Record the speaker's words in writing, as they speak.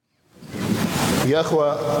يا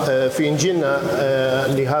أخوة، في إنجيلنا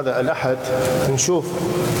لهذا الأحد نشوف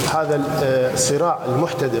هذا الصراع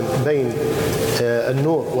المحتدم بين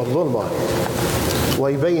النور والظلمة،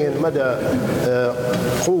 ويبين مدى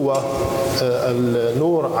قوة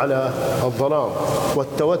النور على الظلام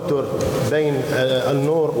والتوتر بين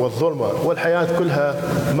النور والظلمة. والحياة كلها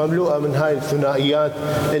مملوءة من هاي الثنائيات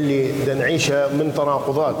اللي نعيشها من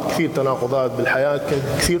تناقضات، كثير تناقضات بالحياة،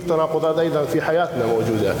 كثير تناقضات أيضا في حياتنا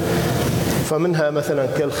موجودة. فمنها مثلا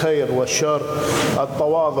كالخير والشر،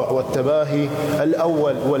 التواضع والتباهي،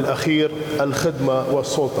 الأول والأخير، الخدمة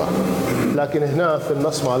والسلطة. لكن هنا في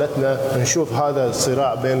النص مالتنا نشوف هذا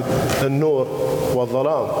الصراع بين النور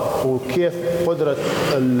والظلام، وكيف قدرة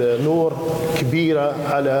النور كبيرة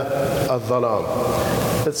على الظلام.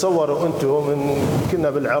 تصوروا أنتم كنا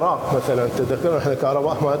بالعراق مثلا، تذكرون احنا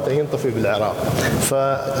كهرباء ما ينطفي بالعراق،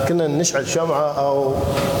 فكنا نشعل شمعة أو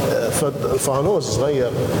فانوس صغير،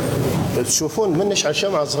 تشوفون من نشعل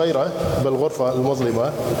شمعة صغيرة بالغرفة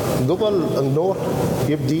المظلمة قبل النور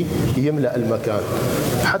يبدي يملأ المكان.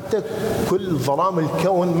 حتى كل ظلام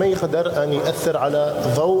الكون ما يقدر أن يأثر على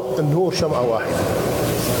ضوء النور شمعة واحدة.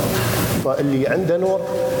 فاللي عنده نور،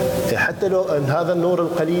 حتى لو أن هذا النور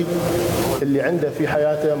القليل اللي عنده في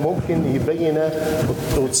حياته ممكن يبينه،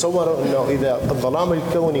 وتصوروا أنه إذا الظلام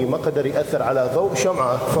الكوني ما قدر يأثر على ضوء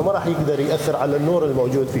شمعة، فما راح يقدر يأثر على النور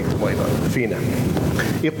الموجود فيكم أيضا فينا.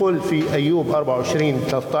 يقول في أيوب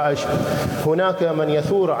 24:13: هناك من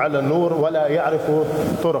يثور على النور ولا يعرف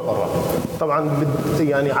طرق الرب. طبعا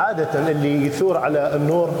يعني عادة اللي يثور على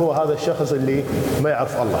النور هو هذا الشخص اللي ما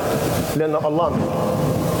يعرف الله، لأن الله نور.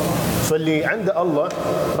 فاللي عنده الله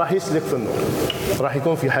راح يسلك في النور، راح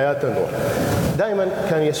يكون في حياته النور. دائما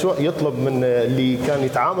كان يسوع يطلب من اللي كان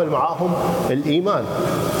يتعامل معاهم الإيمان.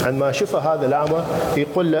 عندما شفى هذا الأعمى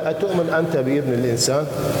يقول له: أتؤمن أنت بابن الإنسان؟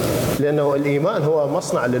 لأنه الإيمان هو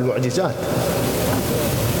مصنع للمعجزات.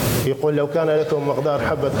 يقول: لو كان لكم مقدار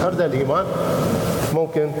حبة خردل الإيمان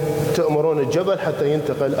ممكن تأمرون الجبل حتى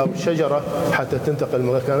ينتقل، أو الشجرة حتى تنتقل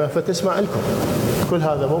من مكانها فتسمع لكم. كل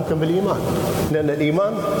هذا ممكن بالإيمان، لأن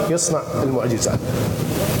الإيمان يصنع المعجزات.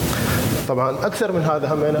 طبعا أكثر من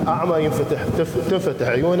هذا، هم أعمى تنفتح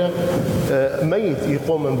عيونه، ميت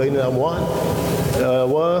يقوم من بين الأموات،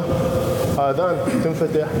 وآذان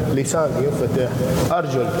تنفتح، لسان ينفتح،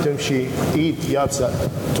 أرجل تمشي، إيد يابسة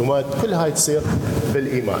تمات. كل هاي تصير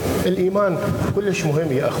بالإيمان. الإيمان كلش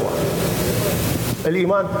مهم يا أخوة.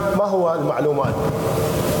 الإيمان ما هو المعلومات،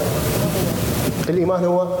 الإيمان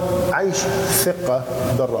هو عيش ثقة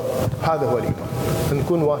بالرب. هذا هو الإيمان،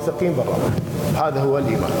 نكون واثقين بالرب، هذا هو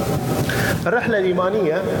الإيمان. الرحلة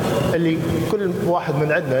الإيمانية اللي كل واحد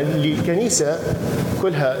من عندنا، اللي الكنيسة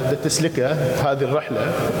كلها تسلكها، هذه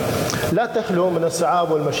الرحلة لا تخلو من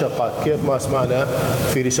الصعاب والمشقات، كيف ما سمعنا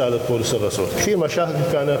في رسالة بولس الرسول. كثير مشاكل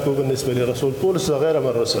كان اكو بالنسبة للرسول بولس وغيره من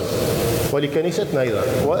الرسل، ولكنيستنا أيضا،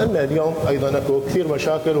 وإن اليوم أيضا اكو كثير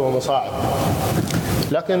مشاكل ومصاعب.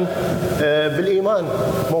 لكن بالإيمان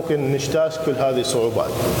ممكن نجتاز كل هذه الصعوبات.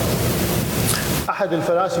 أحد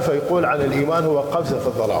الفلاسفة يقول عن الإيمان هو قفزة في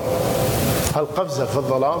الظلام. هالقفزة في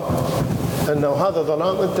الظلام أنه هذا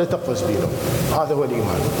ظلام أنت تقفز بينه، هذا هو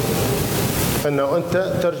الإيمان. أنه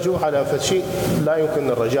أنت ترجو على فشيء لا يمكن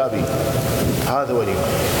الرجاء به، هذا هو الإيمان.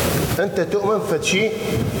 أنت تؤمن فشيء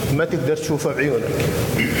ما تقدر تشوفه بعيونك،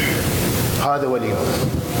 هذا هو الإيمان.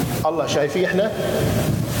 الله شايفيه، إحنا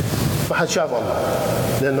ما حد شاف الله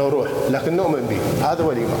لأنه روح، لكن نؤمن به، هذا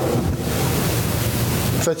هو الإيمان.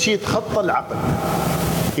 فشيء يتخطى العقل،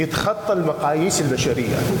 يتخطى المقاييس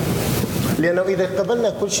البشرية. لأنه إذا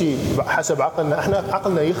قبلنا كل شيء حسب عقلنا، إحنا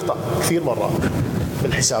عقلنا يخطأ كثير مرات،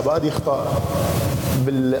 بالحسابات يخطأ،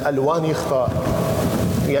 بالألوان يخطأ.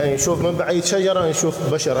 يعني نشوف من بعيد شجرة نشوف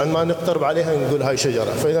بشر، عندما نقترب عليها نقول هاي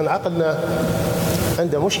شجرة. فإذا عقلنا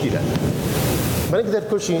عنده مشكلة، ما نقدر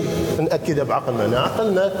كل شيء نأكده بعقلنا.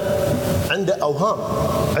 عقلنا عنده أوهام،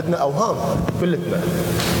 عندنا أوهام كلتنا،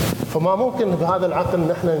 فما ممكن بهذا العقل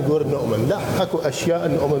نحن نقول نؤمن. لا، اكو اشياء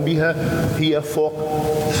نؤمن بها هي فوق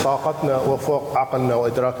طاقتنا وفوق عقلنا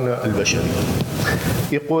وادراكنا البشري.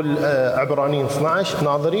 يقول عبرانيين 12: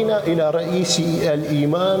 ناظرين الى رئيس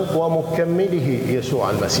الايمان ومكمله يسوع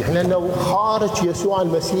المسيح. لانه خارج يسوع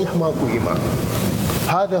المسيح ماكو ايمان.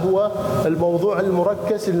 هذا هو الموضوع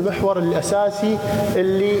المركز، المحور الاساسي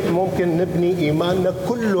اللي ممكن نبني ايماننا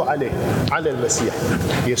كله عليه، على المسيح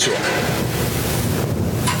يسوع.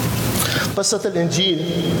 قصة الإنجيل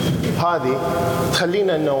هذه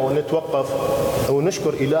تخلينا أنه نتوقف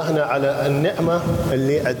ونشكر إلهنا على النعمة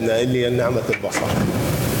اللي عندنا، اللي هي نعمة البصر.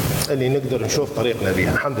 اللي نقدر نشوف طريقنا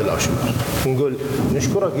بها. الحمد لله وشكر. نقول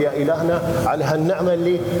نشكرك يا إلهنا على هالنعمة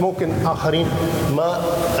اللي ممكن آخرين ما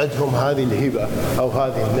عندهم هذه الهبة أو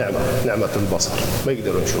هذه النعمة، نعمة البصر، ما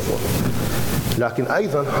يقدرون يشوفون. لكن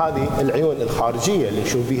أيضا هذه العيون الخارجية اللي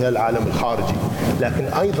نشوف بها العالم الخارجي، لكن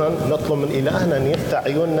أيضا نطلب من إلهنا أن يفتح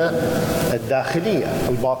عيوننا الداخلية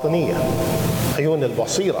الباطنية، عيون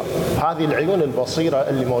البصيرة. هذه العيون البصيرة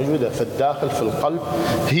اللي موجودة في الداخل في القلب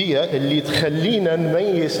هي اللي تخلينا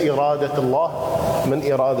نميز إرادة الله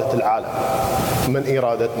من إرادة العالم، من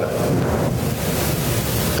إرادتنا.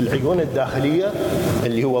 العيون الداخلية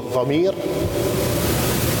اللي هو الضمير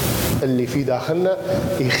اللي في داخلنا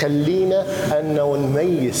يخلينا أنه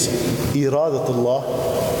نميز إرادة الله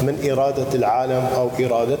من إرادة العالم أو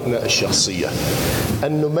إرادتنا الشخصية.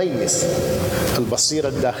 أن نميز. البصيرة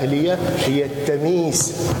الداخلية هي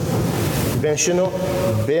التمييز بين شنو؟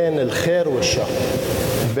 بين الخير والشر،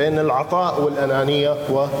 بين العطاء والأنانية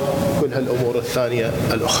وكل هالأمور الثانية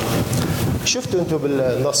الأخرى. شفتوا أنتم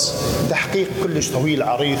بالنص تحقيق كلش طويل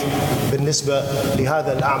عريض بالنسبة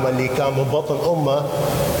لهذا الأعمى اللي كان من بطن أمه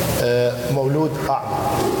مولود أعمى.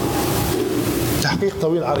 تحقيق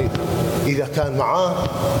طويل عريض. إذا كان معاه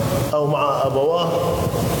أو مع أبواه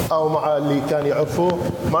أو مع اللي كان يعرفوه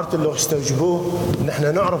مرت اللي استوجبوه،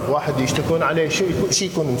 نحن نعرف واحد يشتكون عليه شيء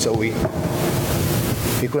يكون مسوي،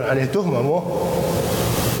 يكون عليه تهمة، مو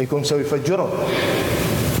يكون مسوي فجرم،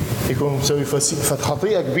 يكون مسوي فد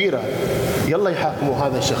خطيئة كبيرة، يلا يحاكموا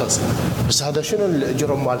هذا الشخص. بس هذا شنو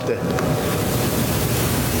الجرم مالته؟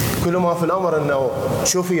 كل ما في الأمر أنه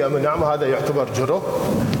شوفوا يا من نعمة هذا يعتبر جرم.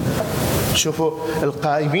 شوفوا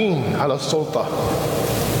القائمين على السلطة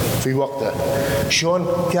في وقته شلون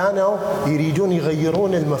كانوا يريدون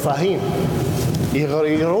يغيرون المفاهيم،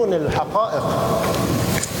 يغيرون الحقائق.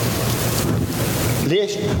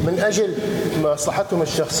 ليش؟ من أجل مصلحتهم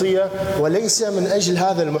الشخصية وليس من أجل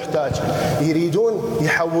هذا المحتاج. يريدون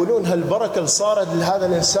يحولون هالبركة اللي صارت لهذا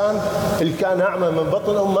الإنسان اللي كان أعمى من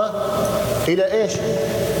بطن أمه إلى إيش؟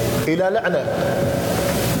 إلى لعنة.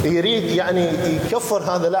 يريد يعني يكفر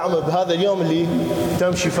هذا الأعمى بهذا اليوم اللي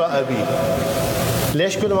تم شفاءه به.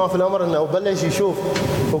 ليش؟ كل ما في الأمر أنه بلش يشوف،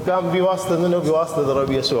 وكان بواسطة منه، بواسطة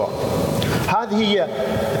الرب يسوع. هذه هي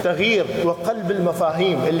تغيير وقلب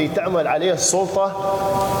المفاهيم اللي تعمل عليه السلطة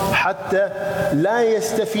حتى لا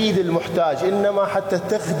يستفيد المحتاج، إنما حتى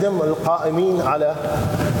تخدم القائمين على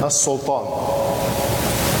السلطان.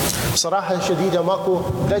 بصراحة شديدة ماكو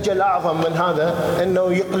دجل أعظم من هذا،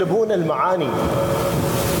 أنه يقلبون المعاني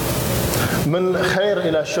من خير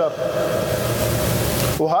إلى شر.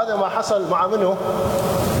 وهذا ما حصل مع منه؟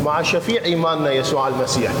 مع شفيع إيماننا يسوع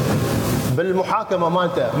المسيح. بالمحاكمة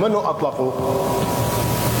مالته منو أطلقوا؟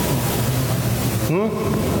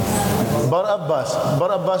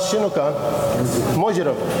 بر-أباس شنو كان؟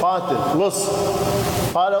 مجرم، قاتل، لص.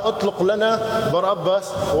 قال اطلق لنا بر-أباس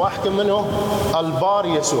واحكم منه البار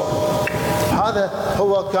يسوع. هذا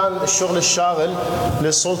هو كان الشغل الشاغل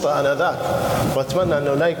للسلطة آنذاك، وأتمنى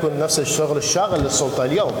أنه لا يكون نفس الشغل الشاغل للسلطة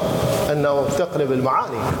اليوم، أنه تقلب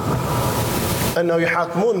المعاني، أنه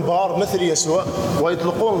يحاكمون بار مثل يسوع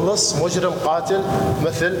ويطلقون لص مجرم قاتل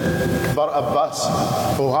مثل بر-أباس.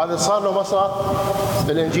 وهذا صار له مسار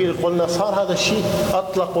بالإنجيل، قلنا صار هذا الشيء،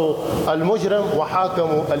 أطلقوا المجرم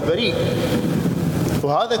وحاكموا البريء.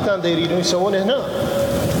 وهذا كان يريدون يسوونه هنا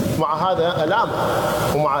مع هذا الأعمى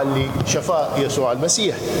ومع اللي شفاه يسوع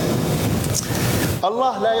المسيح.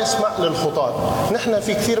 الله لا يسمع للخطاة. نحن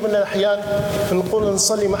في كثير من الأحيان نقول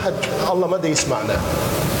نصلي ما حد، الله ما دا يسمعنا.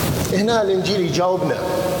 هنا الإنجيل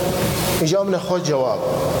يجاوبنا خذ جواب.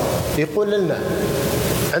 يقول لنا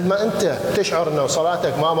عندما أنت تشعر أنه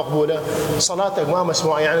صلاتك ما مقبولة، صلاتك ما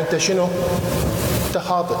مسموعة، يعني أنت شنو؟ أنت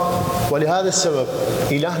خاطئ. ولهذا السبب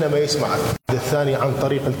إلهنا ما يسمعك. الثاني عن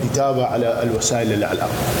طريق الكتابة على الوسائل الإعلام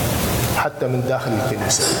حتى من داخل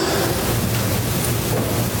الكنيسة.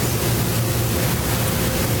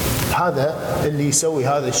 هذا اللي يسوي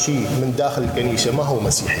هذا الشيء من داخل الكنيسة ما هو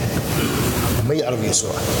مسيحي، ما يعرف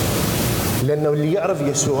يسوع. لأنه اللي يعرف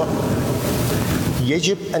يسوع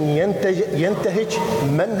يجب أن ينتهج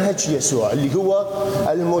منهج يسوع، اللي هو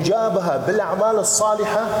المجابهة بالأعمال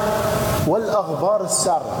الصالحة والأخبار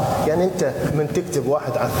السارة. يعني أنت من تكتب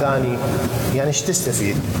واحد عن الثاني، يعني ايش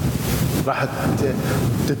تستفيد؟ راح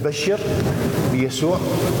تتبشر بيسوع؟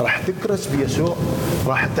 راح تكرس بيسوع؟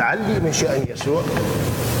 راح تعلي من شأن يسوع؟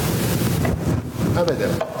 أبدا.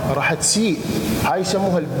 راح تسيء. هاي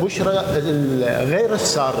يسموها البشرى غير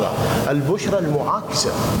السارة، البشرى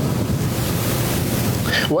المعاكسة.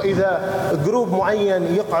 وإذا جروب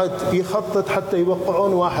معين يقعد يخطط حتى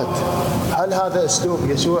يوقعون واحد، هل هذا أسلوب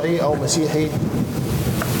يسوعي أو مسيحي؟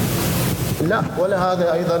 لا، ولا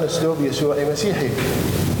هذا أيضا أسلوب يسوعي مسيحي.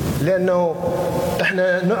 لأنه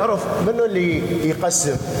إحنا نعرف منو اللي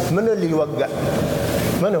يقسم، منو اللي يوقع،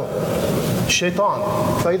 منو؟ الشيطان.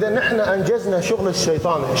 فإذا نحن أنجزنا شغل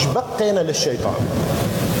الشيطان، إيش بقينا للشيطان؟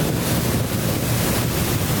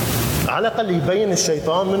 على الأقل يبين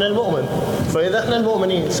الشيطان من المؤمن. فإذا إحنا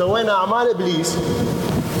المؤمنين سوينا أعمال إبليس،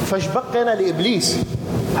 فإيش بقينا لإبليس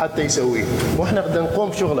حتى يسويه؟ وإحنا بدنا نقوم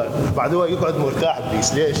بشغله، بعد هو يقعد مرتاح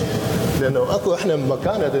إبليس. ليش؟ لأنه أكو إحنا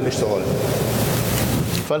بمكاننا بدنا نشتغل.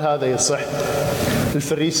 فلهذا يصح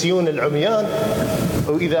الفريسيون العميان،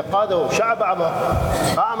 وإذا قادوا شعب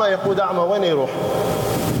أعمى يقود أعمى، وين يروح؟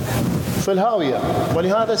 في الهاوية.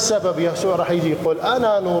 ولهذا السبب يسوع راح يجي يقول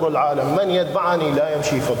أنا نور العالم، من يتبعني لا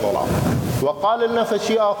يمشي في الظلام. وقال لنا في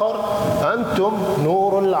شيء آخر أنتم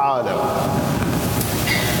نور العالم.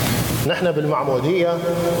 نحن بالمعمودية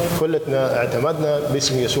كلتنا اعتمدنا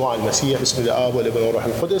باسم يسوع المسيح، باسم الآب والابن والروح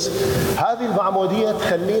القدس. هذه المعمودية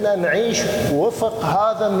تخلينا نعيش وفق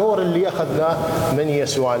هذا النور اللي أخذناه من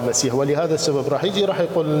يسوع المسيح. ولهذا السبب راح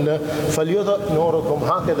يقول لنا فليضئ نوركم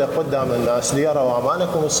هكذا قدام الناس ليروا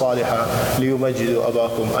أعمالكم الصالحة ليمجدوا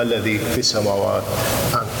أباكم الذي في السماوات.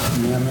 آمين.